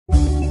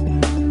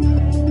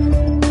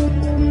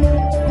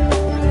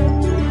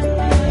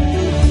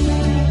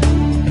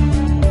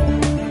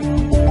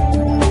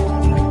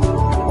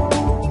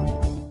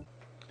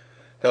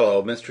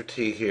Mr.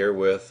 T here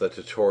with a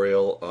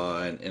tutorial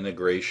on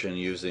integration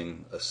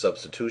using a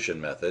substitution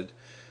method,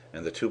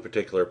 and the two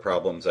particular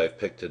problems I've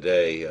picked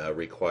today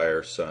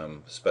require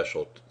some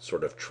special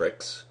sort of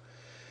tricks.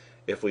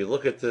 If we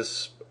look at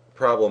this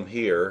problem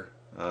here,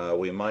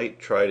 we might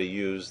try to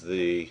use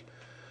the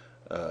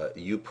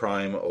u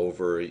prime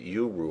over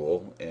u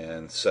rule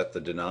and set the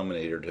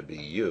denominator to be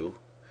u.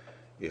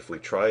 If we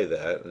try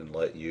that and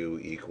let u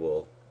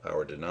equal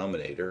our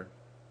denominator,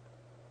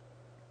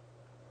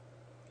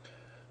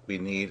 we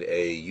need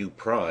a u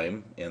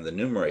prime in the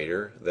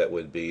numerator that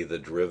would be the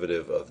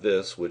derivative of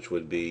this, which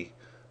would be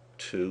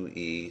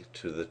 2e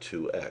to the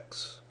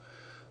 2x.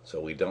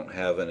 So we don't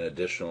have an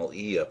additional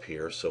e up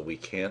here, so we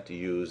can't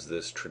use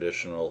this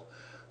traditional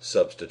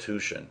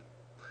substitution.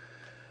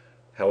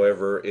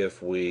 However,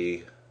 if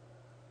we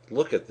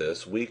look at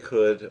this, we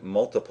could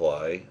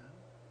multiply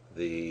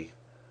the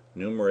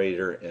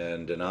numerator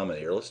and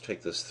denominator. Let's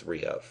take this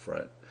 3 out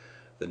front.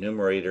 The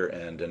numerator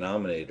and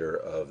denominator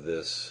of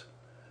this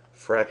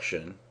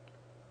fraction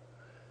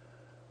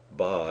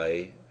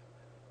by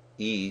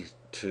e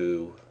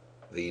to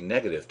the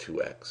negative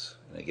 2x.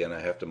 And again,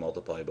 I have to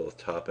multiply both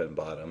top and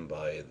bottom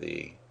by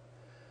the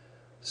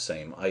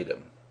same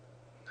item.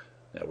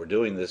 Now we're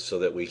doing this so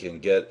that we can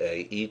get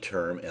a e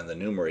term in the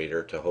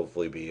numerator to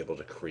hopefully be able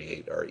to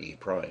create our e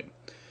prime.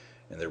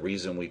 And the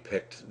reason we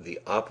picked the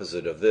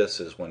opposite of this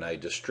is when I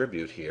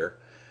distribute here,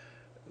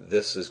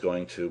 this is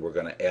we're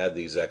going to add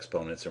these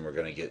exponents and we're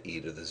going to get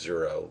e to the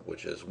 0,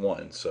 which is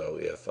 1. So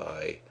if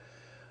I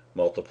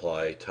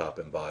multiply top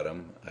and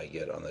bottom, I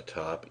get on the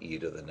top e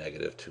to the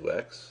negative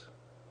 2x.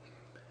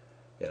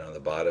 And on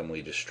the bottom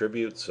we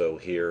distribute, so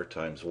here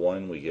times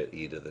 1 we get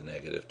e to the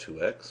negative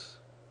 2x.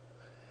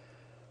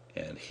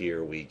 And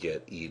here we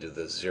get e to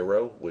the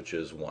 0, which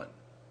is 1.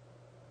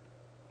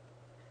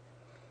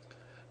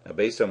 Now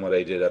based on what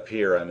I did up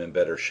here, I'm in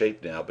better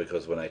shape now,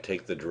 because when I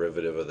take the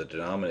derivative of the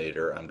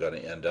denominator, I'm going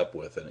to end up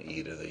with an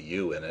e to the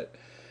u in it,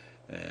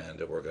 and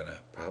we're going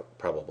to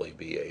probably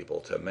be able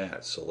to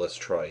match. So let's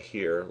try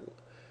here.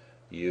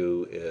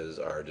 U is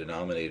our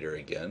denominator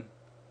again.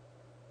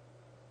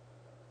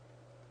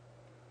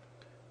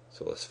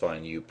 So let's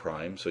find u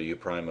prime. So u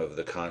prime of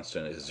the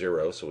constant is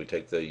 0, so we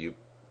take the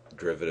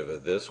derivative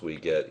of this, we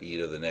get e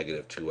to the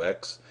negative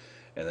 2x,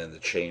 and then the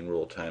chain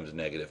rule times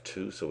negative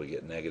 2, so we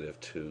get negative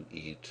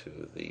 2e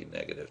to the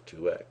negative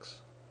 2x.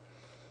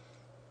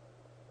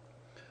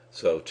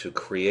 So to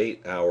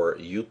create our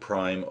u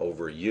prime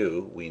over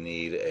u, we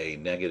need a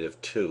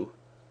negative 2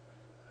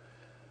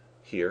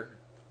 here.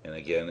 And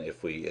again,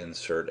 if we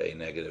insert a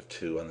negative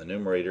 2 on the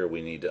numerator,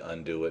 we need to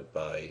undo it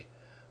by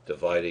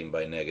dividing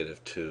by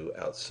negative 2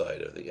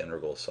 outside of the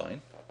integral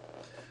sign.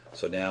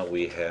 So now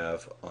we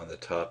have on the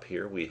top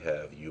here, we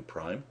have u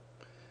prime,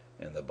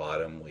 and the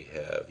bottom we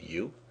have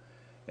u,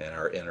 and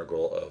our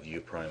integral of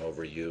u prime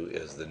over u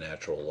is the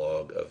natural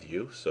log of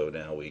u. So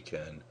now we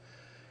can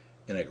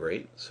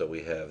integrate. So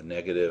we have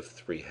negative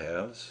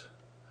 3/2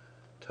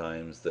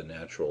 times the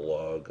natural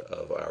log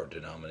of our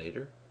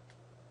denominator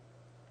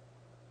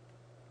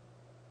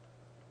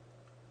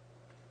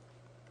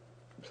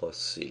plus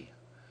c.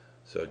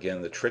 So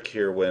again, the trick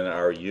here when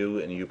our u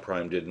and u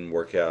prime didn't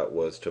work out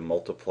was to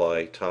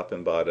multiply top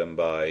and bottom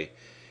by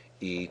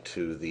e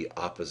to the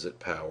opposite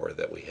power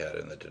that we had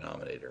in the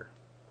denominator.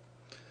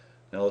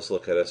 Now let's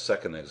look at a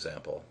second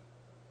example.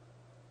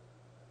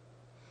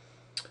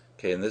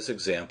 Okay, in this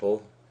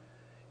example,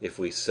 if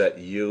we set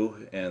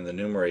u and the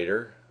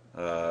numerator,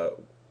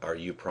 our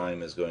u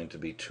prime is going to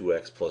be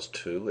 2x plus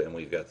 2, and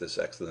we've got this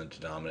x in the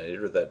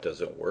denominator. That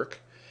doesn't work.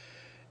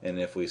 And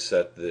if we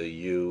set the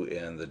u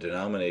in the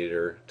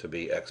denominator to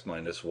be x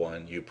minus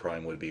 1, u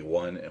prime would be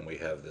 1, and we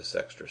have this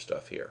extra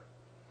stuff here.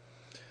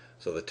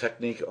 So the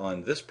technique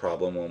on this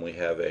problem, when we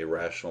have a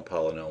rational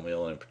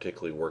polynomial, and it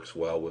particularly works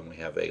well when we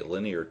have a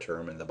linear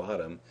term in the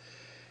bottom,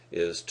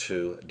 is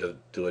to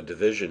do a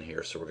division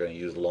here. So we're going to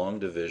use long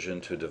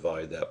division to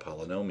divide that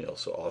polynomial.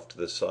 So off to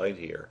the side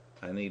here,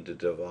 I need to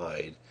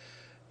divide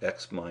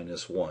x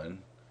minus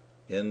 1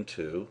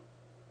 into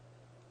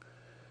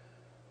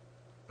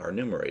our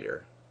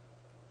numerator.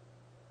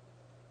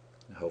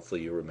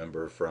 Hopefully you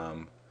remember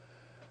from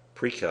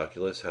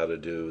pre-calculus how to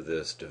do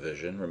this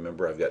division.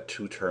 Remember, I've got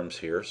two terms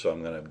here, so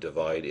I'm going to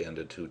divide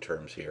into two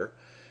terms here.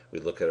 We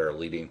look at our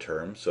leading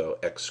term, so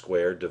x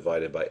squared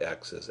divided by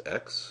x is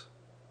x.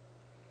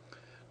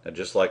 Now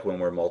just like when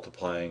we're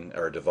multiplying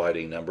or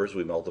dividing numbers,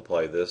 we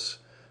multiply this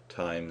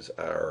times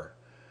our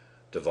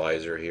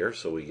divisor here,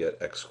 so we get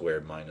x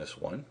squared minus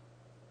 1.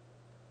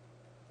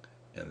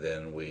 And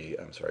then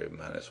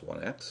minus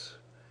 1x.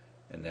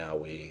 And now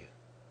we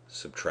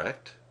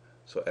subtract.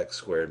 So x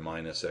squared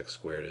minus x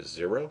squared is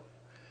 0,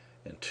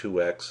 and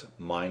 2x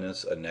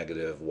minus a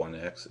negative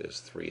 1x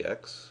is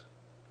 3x.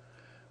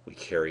 We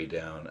carry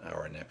down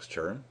our next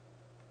term.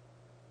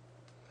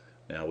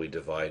 Now we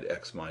divide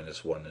x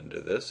minus 1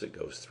 into this. It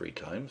goes 3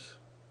 times.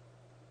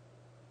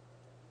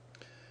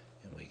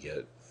 And we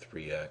get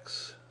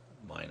 3x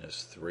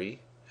minus 3,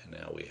 and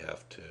now we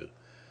have to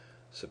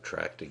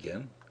subtract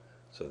again.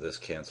 So this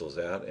cancels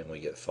out, and we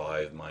get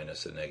 5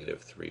 minus a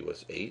negative 3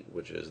 was 8,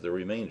 which is the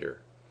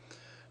remainder.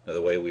 Now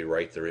the way we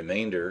write the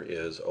remainder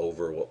is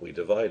over what we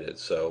divided.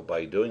 So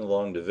by doing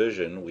long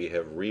division, we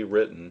have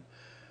rewritten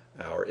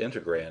our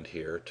integrand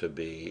here to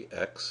be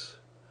x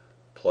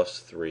plus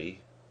 3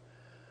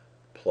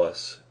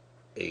 plus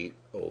 8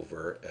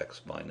 over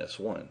x minus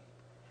 1.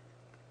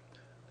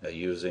 Now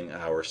using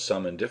our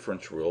sum and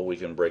difference rule, we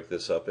can break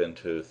this up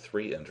into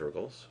 3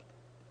 integrals.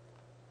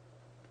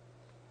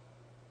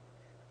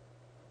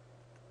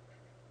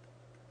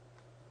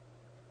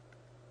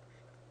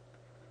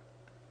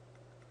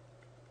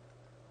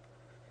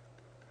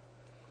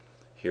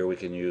 Here we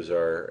can use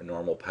our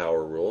normal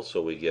power rule,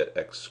 so we get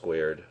x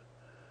squared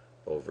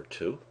over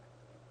 2.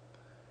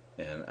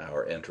 And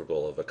our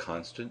integral of a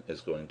constant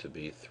is going to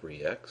be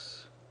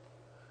 3x.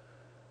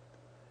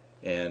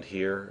 And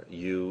here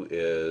u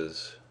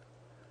is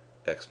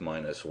x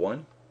minus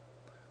 1,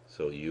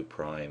 so u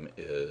prime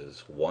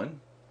is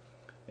 1.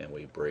 And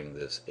we bring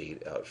this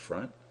 8 out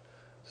front.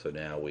 So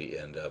now we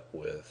end up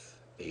with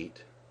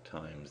 8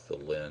 times the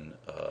ln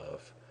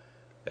of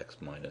x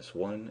minus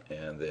 1,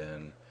 and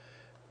then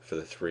for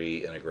the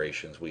 3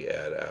 integrations we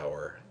add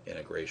our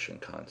integration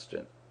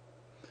constant,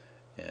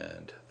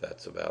 and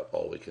that's about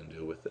all we can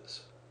do with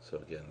this. So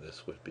again,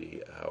 this would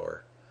be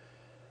our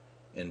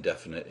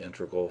indefinite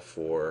integral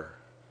for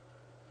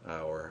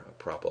our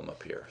problem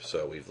up here.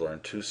 So we've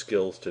learned 2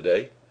 skills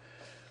today.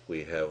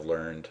 We have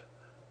learned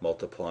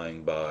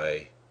multiplying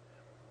by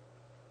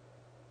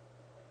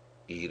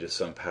e to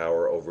some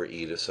power over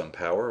e to some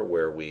power,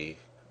 where we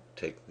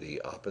take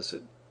the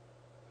opposite.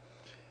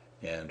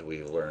 And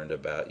we learned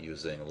about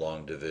using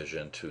long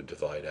division to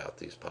divide out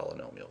these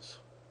polynomials.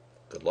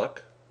 Good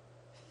luck.